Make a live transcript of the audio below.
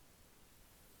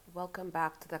Welcome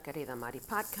back to the Querida Mari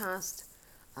podcast.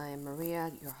 I am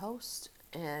Maria, your host,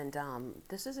 and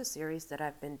this is a series that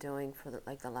I've been doing for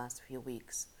the last few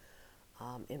weeks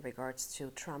in regards to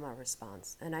trauma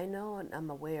response. And I know and I'm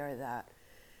aware that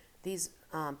these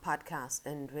podcasts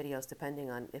and videos, depending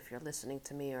on if you're listening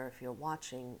to me or if you're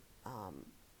watching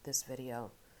this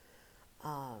video,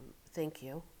 thank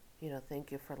you.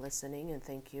 Thank you for listening and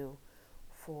thank you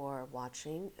for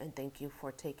watching and thank you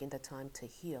for taking the time to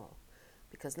heal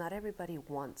because not everybody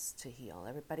wants to heal.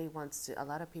 A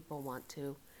lot of people want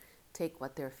to take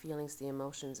what their feelings, the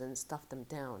emotions, and stuff them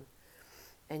down.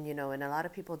 And a lot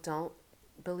of people don't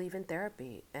believe in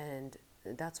therapy. And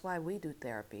that's why we do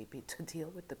therapy, to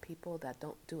deal with the people that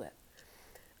don't do it.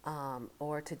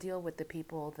 Or to deal with the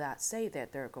people that say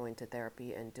that they're going to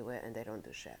therapy and do it and they don't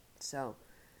do shit. So,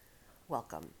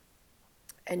 welcome.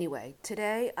 Anyway,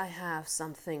 today I have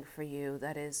something for you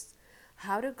that is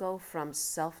how to go from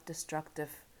self destructive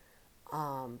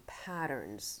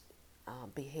patterns,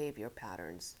 behavior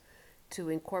patterns, to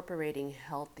incorporating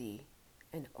healthy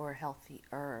or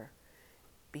healthier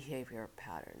behavior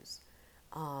patterns.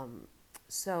 Um,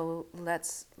 so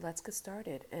let's get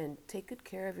started and take good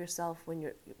care of yourself when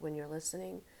you're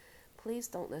listening. Please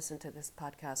don't listen to this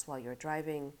podcast while you're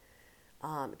driving,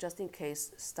 just in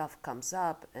case stuff comes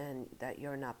up and that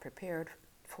you're not prepared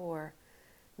for.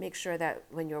 Make sure that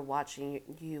when you're watching,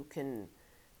 you can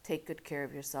take good care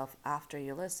of yourself after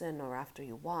you listen or after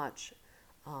you watch.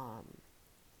 Um,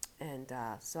 and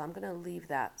so I'm going to leave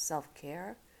that self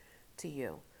care to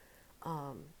you.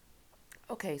 Um,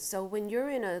 okay, so when you're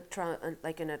in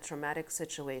like in a traumatic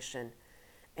situation,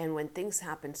 and when things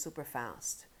happen super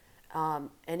fast,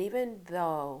 and even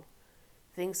though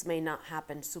things may not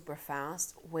happen super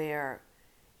fast, where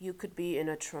you could be in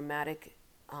a traumatic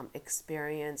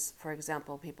experience. For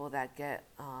example, people that get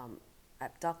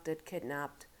abducted,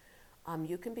 kidnapped.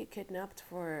 You can be kidnapped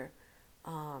for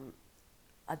um,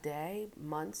 a day,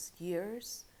 months,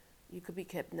 years. You could be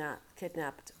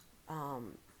kidnapped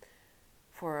um,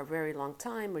 for a very long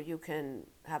time, or you can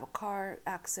have a car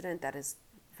accident that is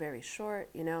very short.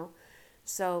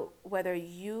 So whether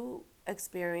you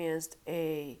experienced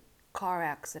a car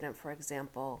accident, for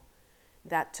example,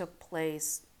 that took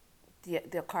place,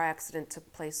 the car accident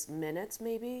took place minutes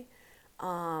maybe,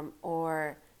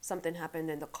 or something happened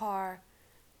in the car,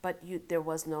 but there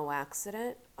was no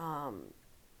accident.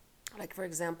 Like for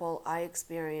example, I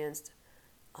experienced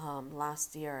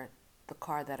last year the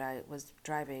car that I was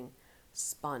driving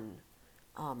spun,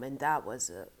 and that was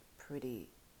a pretty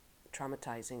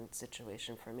traumatizing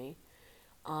situation for me.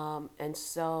 And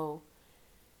so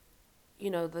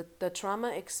the trauma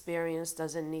experience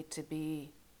doesn't need to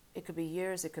be, it could be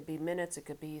years, it could be minutes, it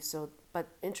could be so. But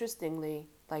interestingly,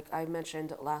 like I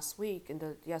mentioned last week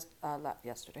in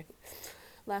yesterday,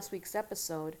 last week's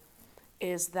episode,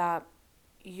 is that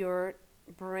your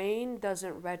brain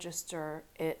doesn't register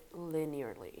it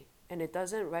linearly, and it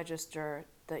doesn't register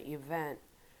the event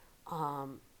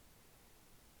um,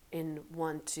 in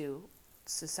one, two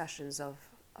successions of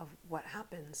what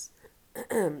happens.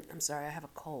 I'm sorry, I have a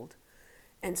cold.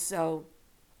 And so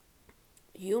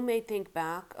you may think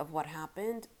back of what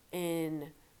happened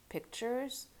in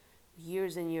pictures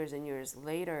years and years and years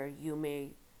later. You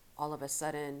may all of a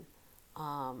sudden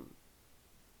um,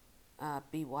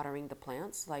 be watering the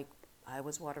plants like I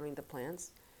was watering the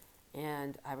plants,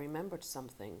 and I remembered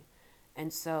something.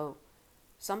 And so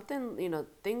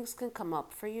things can come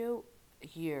up for you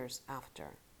years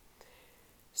after.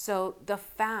 So the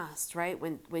fast, right?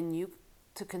 When you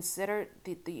to consider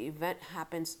the event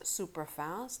happens super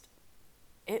fast,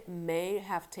 it may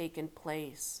have taken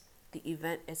place, the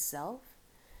event itself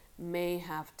may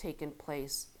have taken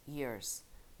place years,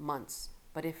 months.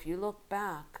 But if you look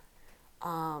back,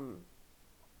 um,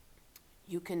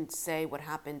 you can say what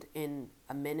happened in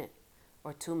a minute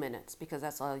or 2 minutes because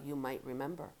that's all you might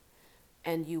remember.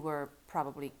 And you were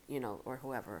probably, or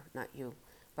whoever, not you,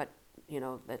 but,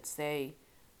 let's say,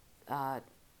 uh,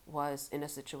 was in a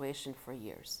situation for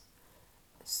years.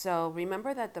 So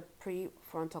remember that the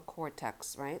prefrontal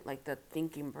cortex, right, like the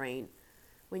thinking brain,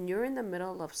 when you're in the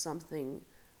middle of something,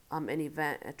 an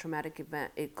event, a traumatic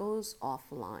event, it goes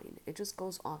offline. It just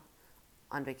goes off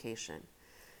on vacation.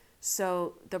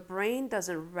 So the brain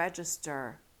doesn't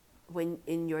register when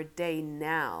in your day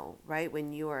now, right,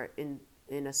 when you are in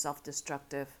a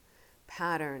self-destructive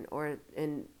pattern or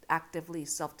in actively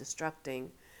self-destructing,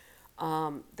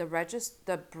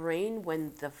 the brain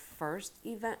when the first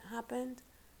event happened,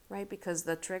 right? Because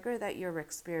the trigger that you're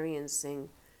experiencing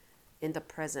in the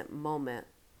present moment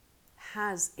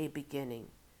has a beginning,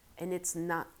 and it's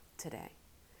not today.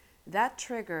 That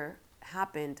trigger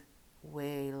happened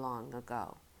way long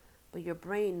ago. but your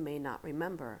brain may not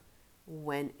remember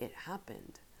when it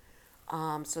happened.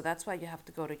 So that's why you have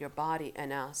to go to your body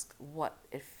and ask what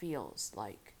it feels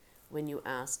like when you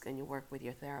ask and you work with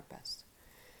your therapist.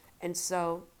 And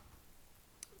so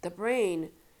the brain,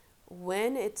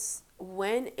 when it's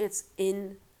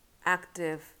in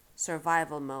active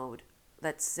survival mode,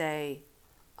 let's say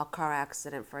a car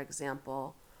accident, for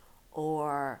example,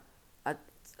 or a,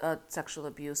 a sexual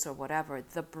abuse or whatever,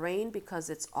 the brain, because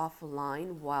it's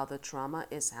offline while the trauma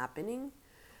is happening,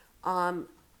 um,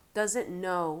 doesn't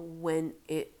know when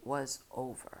it was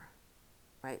over,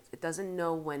 right? It doesn't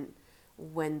know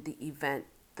when the event,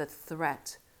 the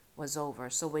threat was over.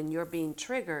 So when you're being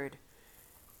triggered,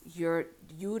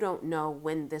 you don't know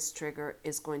when this trigger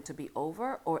is going to be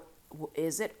over, or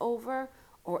is it over,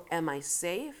 or am I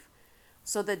safe?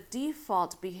 So the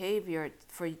default behavior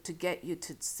to get you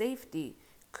to safety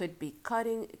could be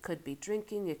cutting, it could be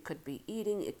drinking, it could be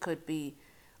eating, it could be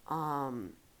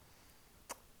um,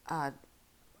 uh,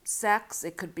 sex,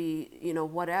 it could be,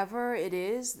 whatever it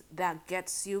is that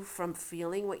gets you from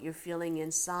feeling what you're feeling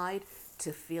inside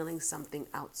to feeling something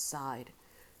outside.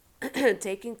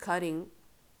 Taking cutting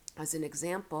as an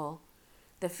example,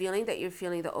 the feeling that you're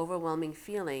feeling, the overwhelming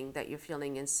feeling that you're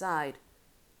feeling inside,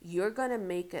 you're going to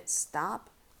make it stop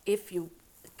if you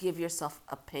give yourself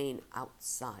a pain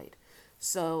outside.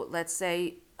 So let's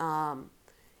say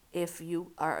if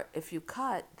you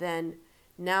cut, then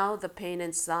now the pain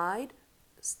inside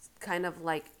kind of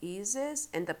like eases,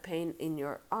 and the pain in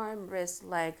your arm, wrist,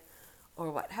 leg, or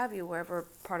what have you, wherever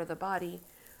part of the body,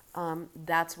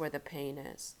 that's where the pain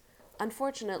is.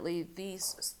 Unfortunately,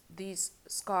 these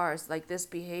scars, like this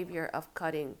behavior of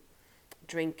cutting,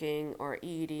 drinking, or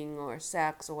eating, or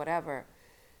sex, or whatever,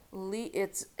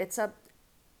 it's a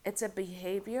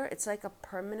behavior. It's like a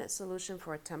permanent solution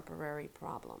for a temporary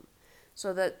problem.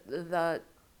 So the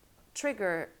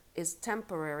trigger is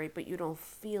temporary, but you don't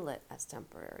feel it as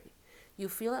temporary. You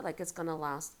feel it like it's going to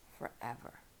last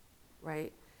forever,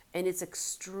 right? And it's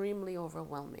extremely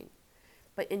overwhelming,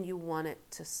 and you want it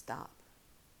to stop.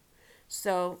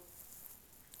 So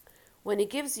when it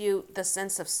gives you the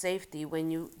sense of safety,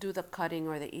 when you do the cutting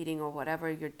or the eating or whatever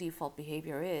your default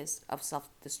behavior is of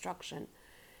self-destruction,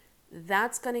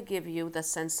 that's going to give you the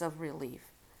sense of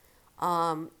relief.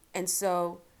 And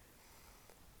so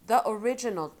the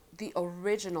original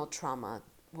trauma,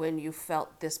 when you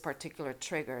felt this particular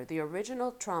trigger, the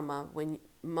original trauma when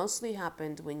mostly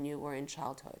happened when you were in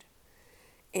childhood.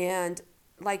 And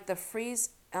like the freeze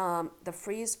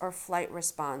or flight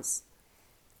response,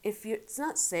 it's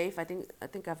not safe. I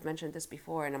think I've mentioned this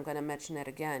before, and I'm going to mention it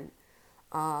again.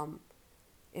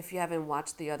 If you haven't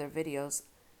watched the other videos,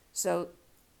 so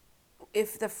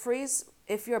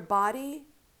if your body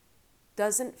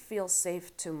doesn't feel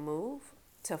safe to move,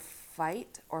 to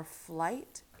fight or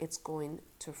flight, it's going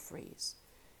to freeze.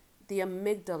 The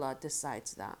amygdala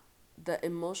decides that. The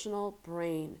emotional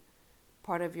brain,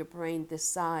 part of your brain,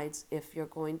 decides if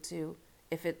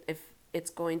it's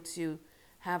going to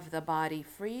have the body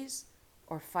freeze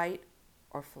or fight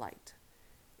or flight.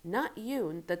 Not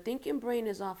you. The thinking brain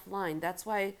is offline. That's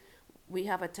why we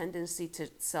have a tendency to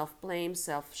self-blame,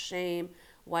 self-shame.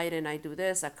 Why didn't I do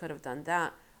this? I could have done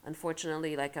that.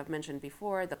 Unfortunately, like I've mentioned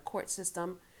before, the court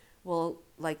system will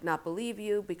not believe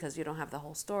you because you don't have the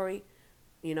whole story,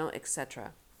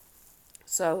 etc.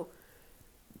 So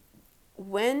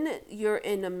when you're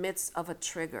in the midst of a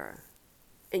trigger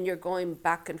and you're going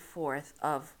back and forth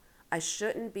of, I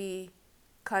shouldn't be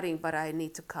cutting, but I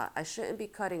need to cut. I shouldn't be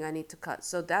cutting, I need to cut.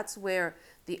 So that's where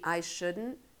the I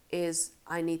shouldn't is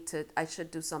I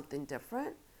should do something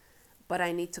different, but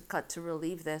I need to cut to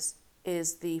relieve this,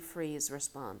 is the freeze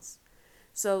response.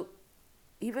 So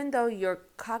even though you're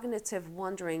cognitive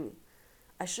wondering,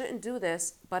 I shouldn't do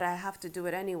this, but I have to do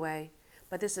it anyway,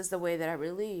 but this is the way that I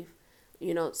relieve,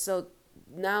 so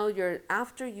now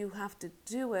after you have to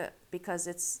do it because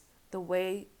it's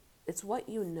what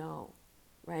you know,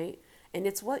 right? And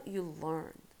it's what you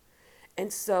learned.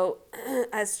 And so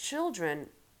as children,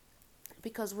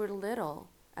 because we're little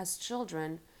as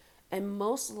children, and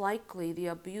most likely the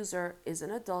abuser is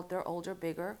an adult, they're older,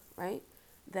 bigger, right,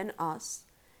 than us.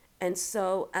 And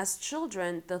so as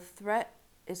children, the threat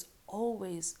is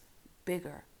always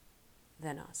bigger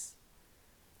than us.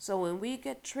 So when we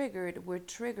get triggered, we're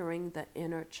triggering the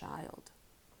inner child,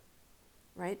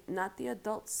 right? Not the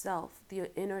adult self,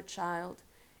 the inner child.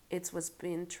 It's what's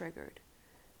being triggered.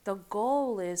 The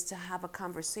goal is to have a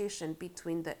conversation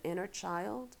between the inner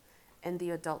child and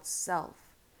the adult self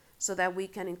so that we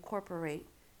can incorporate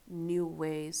new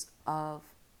ways of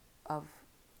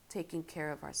taking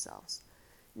care of ourselves.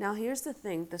 Now, here's the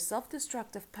thing. The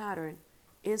self-destructive pattern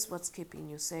is what's keeping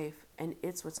you safe, and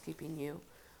it's what's keeping you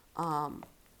um,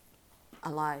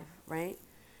 alive, right?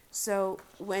 So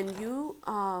when you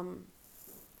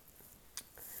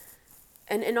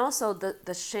and also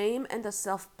the shame and the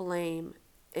self-blame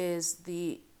is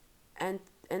the an-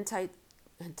 anti,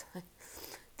 anti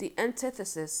the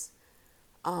antithesis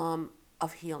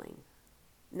of healing.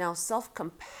 Now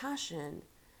self-compassion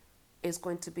is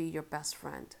going to be your best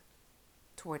friend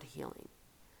toward healing.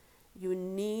 You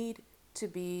need to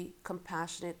be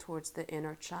compassionate towards the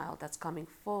inner child that's coming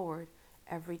forward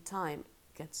every time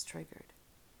it gets triggered.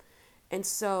 And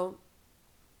so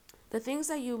the things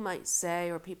that you might say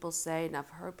or people say, and I've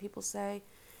heard people say,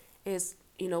 is,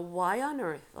 why on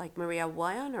earth, like Maria,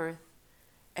 why on earth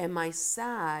am I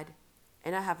sad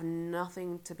and I have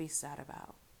nothing to be sad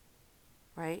about,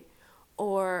 right?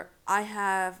 Or I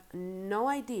have no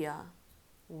idea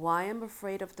why I'm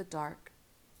afraid of the dark,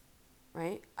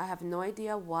 right? I have no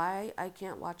idea why I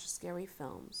can't watch scary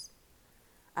films.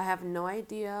 I have no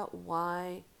idea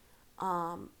why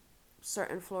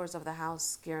certain floors of the house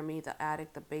scare me, the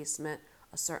attic, the basement,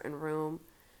 a certain room.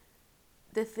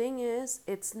 The thing is,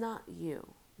 it's not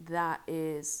you that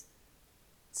is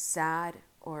sad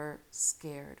or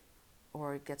scared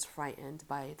or gets frightened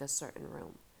by the certain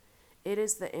room. It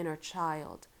is the inner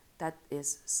child that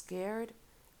is scared,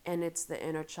 and it's the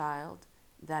inner child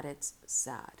that it's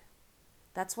sad.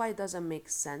 That's why it doesn't make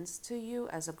sense to you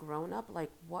as a grown up,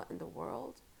 like, what in the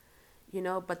world?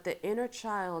 But the inner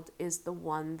child is the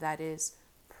one that is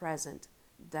present,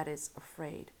 that is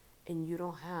afraid, and you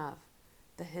don't have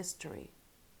the history,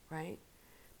 right?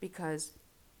 Because,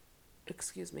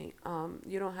 excuse me,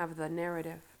 you don't have the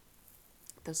narrative,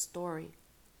 the story,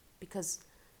 because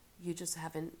you just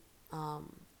haven't,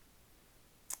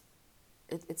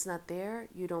 it's not there,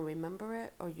 you don't remember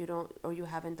it, or you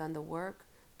haven't done the work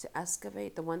to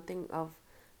excavate. The one thing of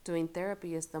doing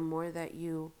therapy is the more that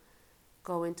you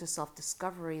go into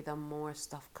self-discovery, the more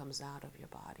stuff comes out of your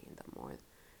body, and the more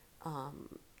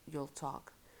you'll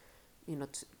talk,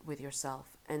 with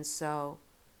yourself. And so,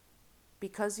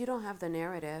 because you don't have the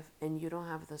narrative and you don't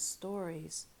have the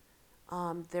stories,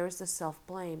 there's the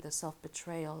self-blame, the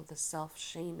self-betrayal, the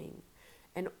self-shaming,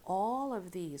 and all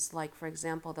of these. Like, for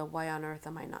example, the why on earth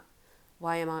am I not?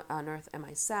 Why am I on earth am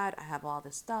I sad? I have all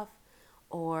this stuff,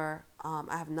 or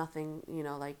I have nothing.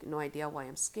 Like, no idea why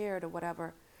I'm scared or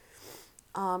whatever.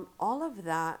 All of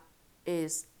that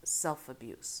is self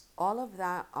abuse. All of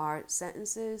that are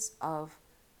sentences of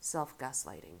self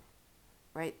gaslighting,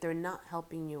 right? They're not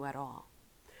helping you at all.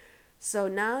 So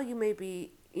now you may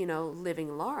be,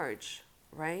 living large,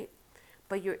 right?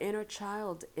 But your inner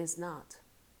child is not.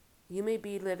 You may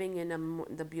be living in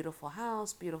the beautiful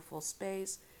house, beautiful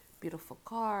space, beautiful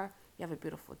car, you have a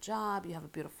beautiful job, you have a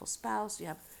beautiful spouse,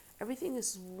 everything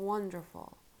is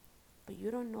wonderful, but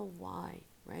you don't know why,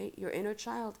 right? Your inner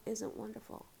child isn't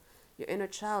wonderful. Your inner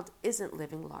child isn't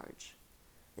living large.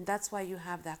 And that's why you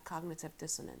have that cognitive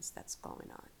dissonance that's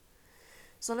going on.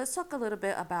 So let's talk a little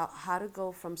bit about how to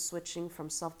go from switching from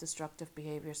self-destructive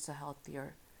behaviors to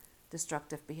healthier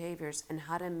destructive behaviors, and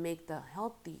how to make the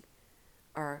healthy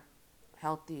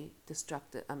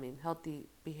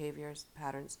behaviors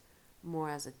patterns more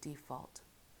as a default.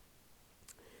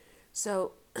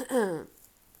 So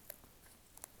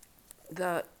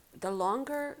the the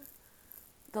longer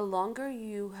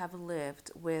you have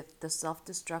lived with the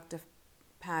self-destructive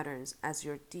patterns as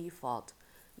your default,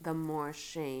 the more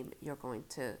shame you're going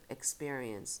to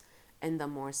experience, and the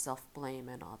more self-blame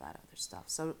and all that other stuff.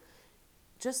 So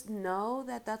just know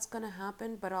that that's going to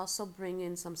happen, but also bring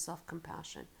in some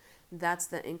self-compassion. That's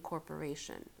the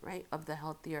incorporation, right, of the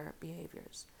healthier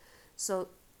behaviors. So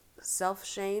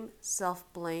self-shame,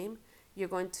 self-blame, you're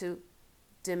going to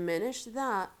diminish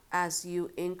that as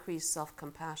you increase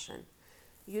self-compassion.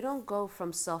 You don't go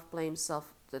from self-blame,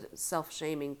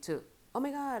 self-shaming to, oh my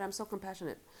God, I'm so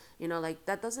compassionate. Like,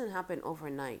 that doesn't happen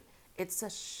overnight. It's a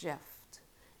shift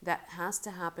that has to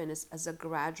happen as a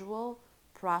gradual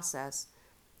process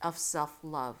of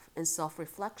self-love and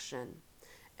self-reflection,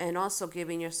 and also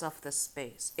giving yourself the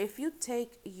space. If you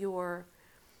take your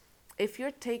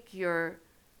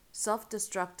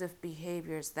self-destructive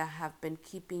behaviors that have been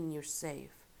keeping you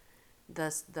safe,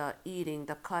 the eating,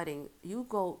 the cutting, you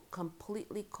go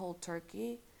completely cold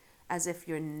turkey as if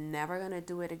you're never going to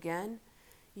do it again,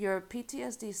 your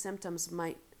PTSD symptoms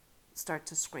might start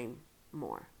to scream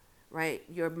more, right?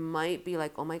 You might be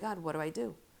like, oh my God, what do I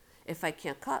do? If I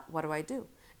can't cut, what do I do?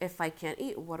 If I can't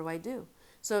eat, what do I do?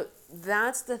 So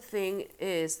that's the thing,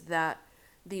 is that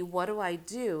the what do I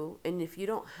do, and if you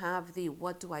don't have the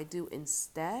what do I do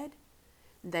instead,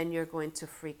 then you're going to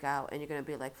freak out and you're going to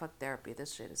be like, fuck therapy,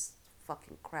 this shit is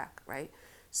fucking crack, right?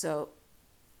 So,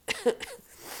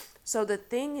 so the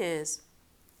thing is,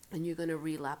 and you're going to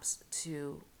relapse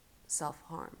to self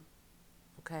harm.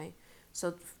 Okay?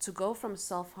 So to go from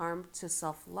self harm to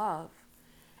self love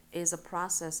is a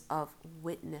process of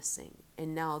witnessing.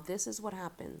 And now this is what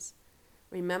happens.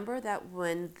 Remember that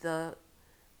when the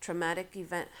traumatic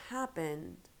event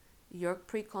happened, your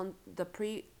the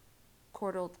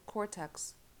prefrontal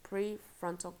cortex,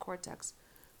 prefrontal cortex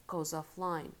goes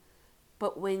offline.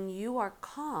 But when you are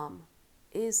calm,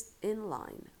 is in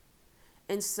line.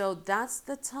 And so that's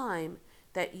the time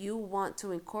that you want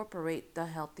to incorporate the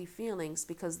healthy feelings,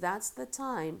 because that's the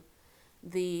time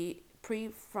the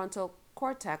prefrontal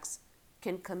cortex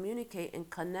can communicate and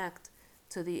connect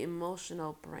to the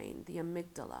emotional brain, the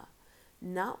amygdala.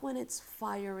 Not when it's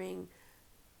firing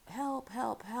help,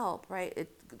 help, help, right?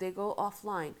 They go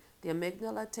offline. The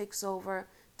amygdala takes over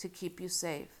to keep you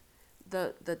safe.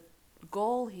 The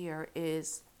goal here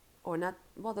is, or not,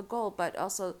 well, the goal, but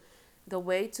also the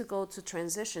way to go to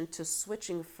transition to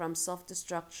switching from self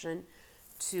destruction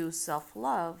to self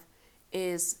love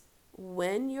is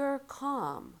when you're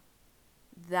calm,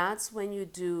 that's when you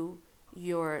do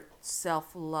your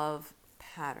self love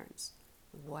patterns,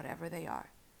 whatever they are.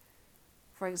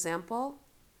 For example,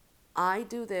 I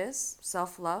do this,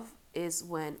 self love is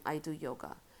when I do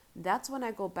yoga. That's when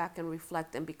I go back and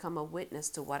reflect and become a witness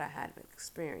to what I had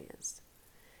experienced.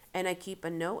 And I keep a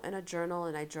note and a journal,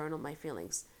 and I journal my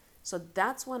feelings. So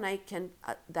that's when I can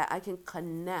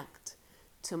connect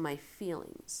to my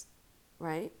feelings,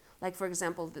 right? Like, for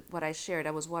example, what I shared,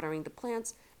 I was watering the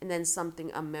plants, and then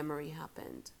a memory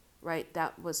happened, right?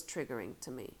 That was triggering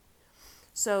to me.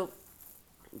 So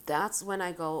that's when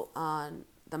I go on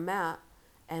the mat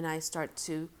and I start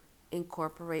to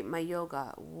incorporate my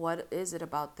yoga. What is it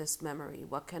about this memory?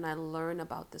 What can I learn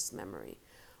about this memory?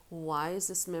 Why is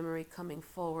this memory coming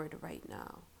forward right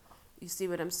now? You see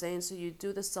what I'm saying? So you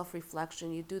do the self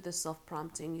reflection, you do the self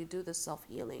prompting, you do the self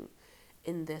healing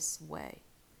in this way.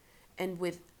 And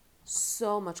with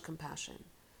so much compassion,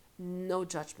 no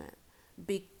judgment.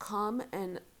 Become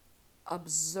an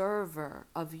observer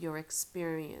of your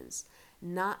experience,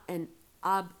 not an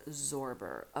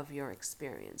absorber of your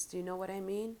experience. Do you know what I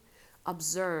mean?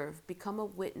 Observe, become a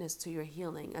witness to your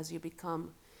healing as you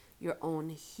become your own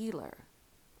healer.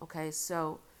 Okay,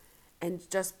 so, and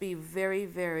just be very,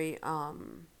 very, let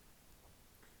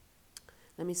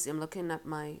me see, I'm looking at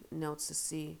my notes to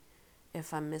see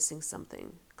if I'm missing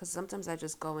something. Because sometimes I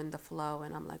just go in the flow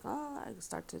and I'm like, oh, I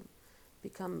start to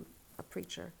become a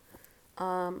preacher.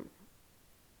 Um,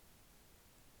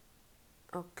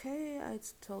 okay, I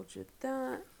told you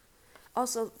that.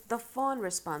 Also, the fawn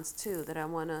response, too, that I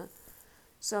want to.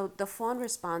 So, the fawn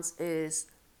response is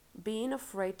being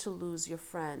afraid to lose your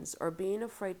friends or being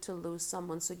afraid to lose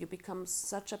someone. So, you become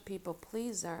such a people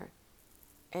pleaser.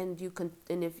 And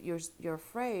if you're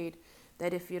afraid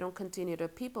that if you don't continue to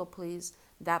people please,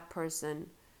 that person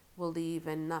will leave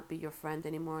and not be your friend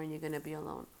anymore, and you're gonna be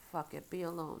alone. Fuck it, be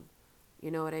alone.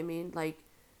 You know what I mean? Like,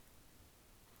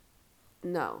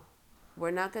 no,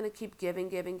 we're not gonna keep giving,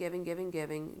 giving, giving, giving,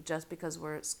 giving just because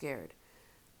we're scared.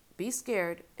 Be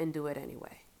scared and do it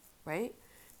anyway, right?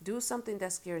 Do something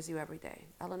that scares you every day.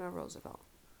 Eleanor Roosevelt.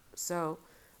 So,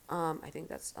 I think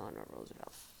that's Eleanor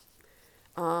Roosevelt.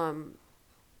 Um,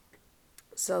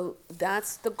 So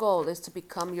that's the goal, is to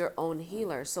become your own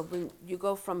healer. So when you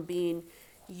go from being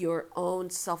your own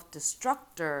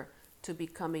self-destructor to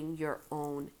becoming your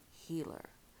own healer,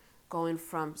 going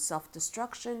from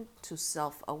self-destruction to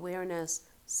self-awareness,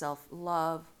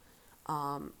 self-love,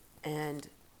 and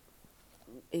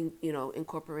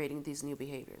incorporating these new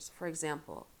behaviors. For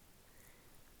example,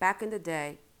 back in the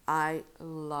day, I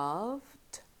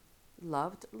loved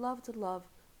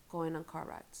going on car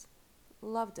rides.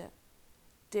 Loved it.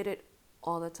 Did it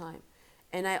all the time.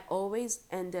 And I always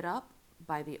ended up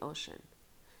by the ocean.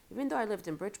 Even though I lived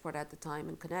in Bridgeport at the time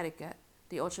in Connecticut,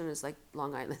 the ocean is like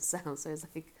Long Island Sound, so it's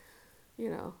like,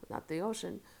 not the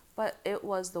ocean, but it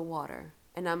was the water.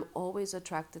 And I'm always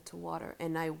attracted to water,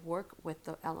 and I work with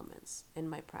the elements in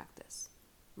my practice,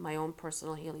 my own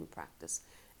personal healing practice.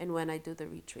 And when I do the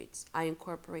retreats, I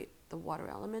incorporate the water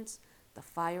elements, the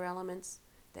fire elements,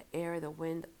 the air, the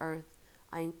wind, earth.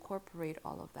 I incorporate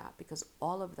all of that because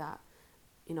all of that,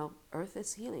 earth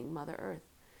is healing, Mother Earth.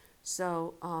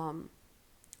 So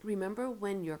remember,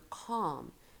 when you're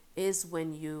calm is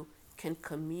when you can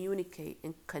communicate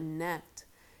and connect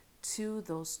to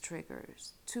those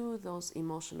triggers, to those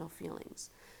emotional feelings.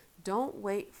 Don't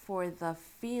wait for the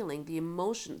feeling, the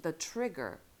emotion, the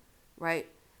trigger, right,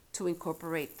 to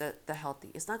incorporate the healthy.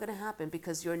 It's not going to happen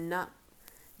because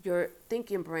your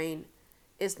thinking brain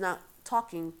is not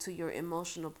talking to your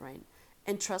emotional brain.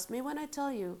 And trust me when I tell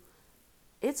you,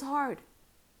 it's hard.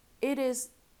 It is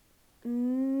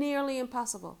nearly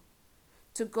impossible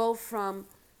to going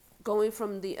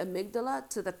from the amygdala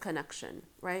to the connection,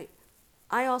 right?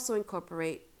 I also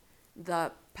incorporate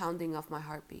the pounding of my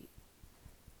heartbeat.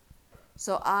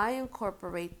 So I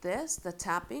incorporate this, the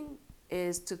tapping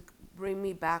is to bring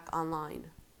me back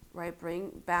online, right?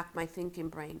 Bring back my thinking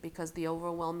brain because the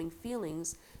overwhelming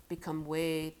feelings become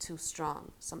way too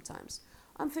strong sometimes.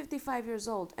 I'm 55 years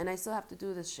old and I still have to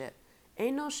do this shit.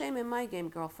 Ain't no shame in my game,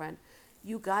 girlfriend.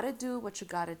 You gotta do what you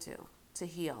gotta do to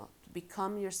heal, to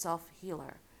become your self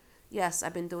healer. Yes,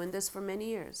 I've been doing this for many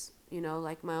years,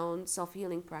 like my own self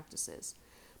healing practices.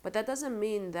 But that doesn't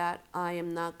mean that I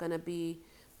am not gonna be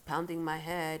pounding my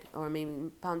head or maybe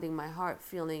pounding my heart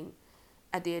feeling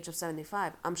at the age of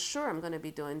 75. I'm sure I'm going to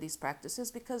be doing these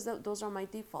practices because those are my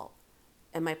default.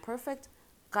 Am I perfect?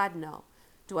 God, no.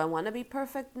 Do I want to be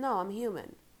perfect? No, I'm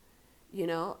human. You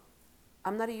know,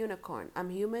 I'm not a unicorn. I'm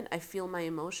human. I feel my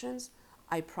emotions.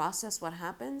 I process what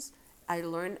happens. I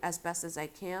learn as best as I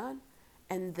can.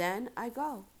 And then I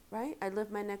go, right? I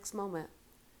live my next moment.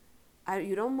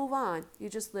 You don't move on. You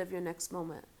just live your next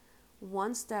moment.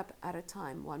 One step at a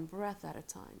time, one breath at a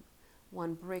time,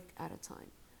 one break at a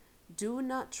time. Do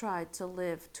not try to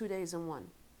live 2 days in one.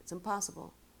 It's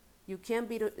impossible. You can't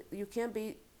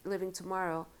be living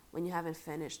tomorrow when you haven't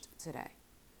finished today.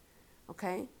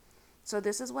 Okay? So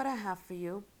this is what I have for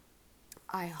you.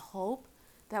 I hope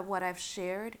that what I've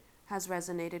shared has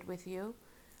resonated with you.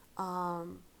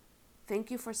 Thank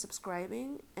you for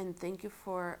subscribing and thank you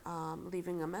for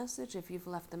leaving a message if you've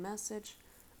left a message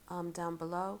down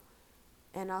below.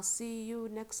 And I'll see you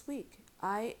next week.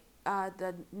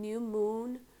 The new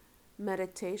moon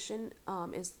meditation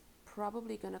is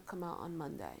probably going to come out on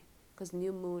Monday because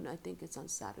new moon, I think it's on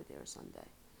Saturday or Sunday.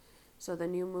 So the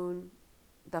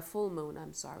full moon,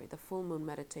 the full moon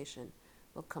meditation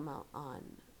will come out on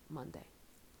Monday.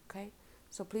 Okay?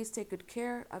 So please take good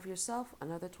care of yourself.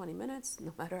 Another 20 minutes,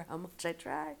 no matter how much I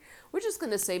try. We're just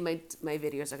going to say my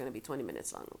videos are going to be 20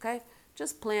 minutes long, okay?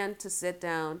 Just plan to sit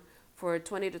down for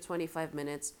 20 to 25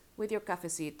 minutes with your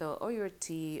cafecito or your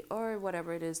tea or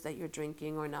whatever it is that you're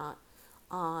drinking or not.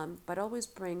 But always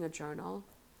bring a journal.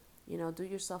 Do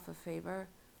yourself a favor.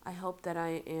 I hope that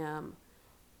I am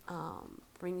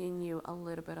bringing you a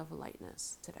little bit of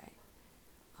lightness today.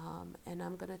 And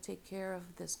I'm going to take care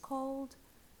of this cold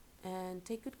and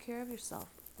take good care of yourself,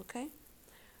 okay?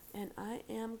 And I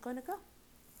am going to go.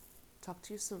 Talk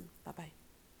to you soon. Bye-bye.